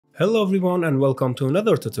Hello everyone and welcome to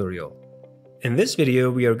another tutorial. In this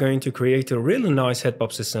video we are going to create a really nice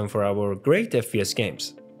head-pop system for our great FPS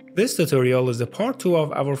games. This tutorial is the part 2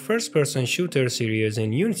 of our first-person shooter series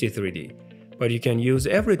in unity3d, but you can use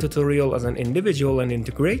every tutorial as an individual and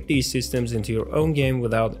integrate these systems into your own game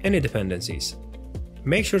without any dependencies.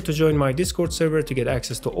 Make sure to join my Discord server to get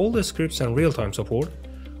access to all the scripts and real-time support.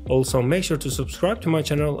 Also make sure to subscribe to my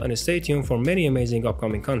channel and stay tuned for many amazing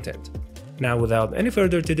upcoming content. Now without any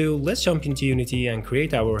further ado, let's jump into Unity and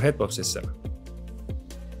create our head-pop system.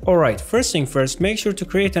 Alright, first thing first, make sure to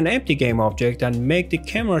create an empty game object and make the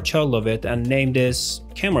camera child of it and name this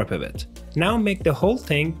camera pivot. Now make the whole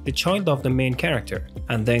thing the child of the main character,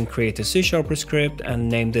 and then create a C# script and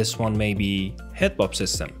name this one maybe head-pop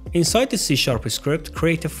system. Inside the C# script,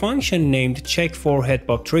 create a function named check for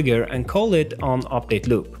head-pop trigger and call it on update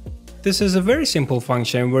loop. This is a very simple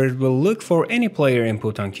function where it will look for any player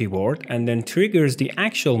input on keyboard and then triggers the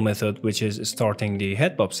actual method, which is starting the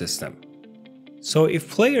head-pop system. So if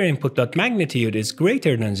player input.magnitude is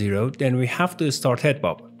greater than 0, then we have to start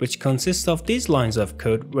head-pop, which consists of these lines of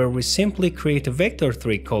code where we simply create a vector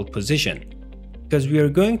tree called position, because we are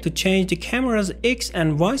going to change the camera's X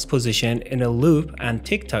and Y position in a loop and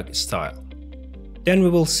tic-tac style. Then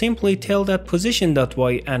we will simply tell that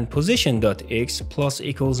position.y and position.x plus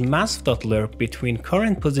equals mask.lerp between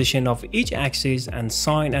current position of each axis and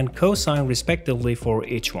sine and cosine respectively for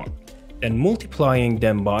each one. Then multiplying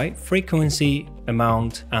them by frequency,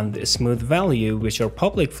 amount, and the smooth value, which are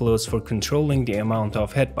public floats for controlling the amount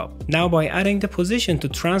of head-pop. Now by adding the position to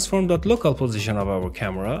transform.local position of our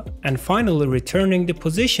camera, and finally returning the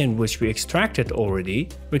position which we extracted already,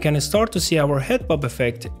 we can start to see our head-pop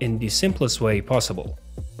effect in the simplest way possible.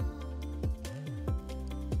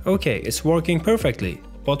 Okay, it's working perfectly,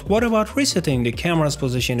 but what about resetting the camera's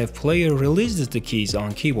position if player releases the keys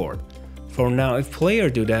on keyboard? For now, if player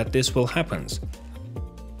do that, this will happen,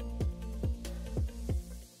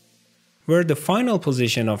 where the final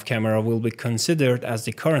position of camera will be considered as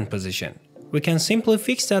the current position. We can simply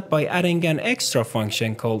fix that by adding an extra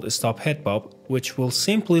function called stop head-pop, which will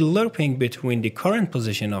simply looping between the current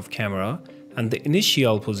position of camera and the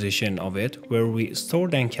initial position of it, where we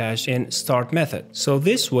stored and cached in start method. So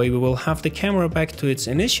this way we will have the camera back to its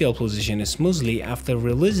initial position smoothly after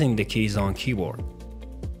releasing the keys on keyboard.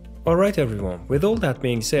 Alright everyone, with all that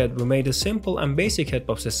being said, we made a simple and basic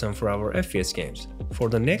head-pop system for our FPS games. For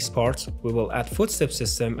the next parts, we will add footstep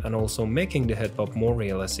system and also making the head-pop more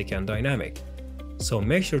realistic and dynamic. So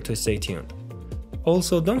make sure to stay tuned.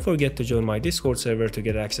 Also, don't forget to join my Discord server to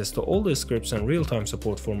get access to all the scripts and real-time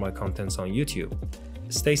support for my contents on YouTube.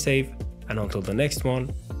 Stay safe, and until the next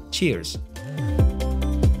one, cheers!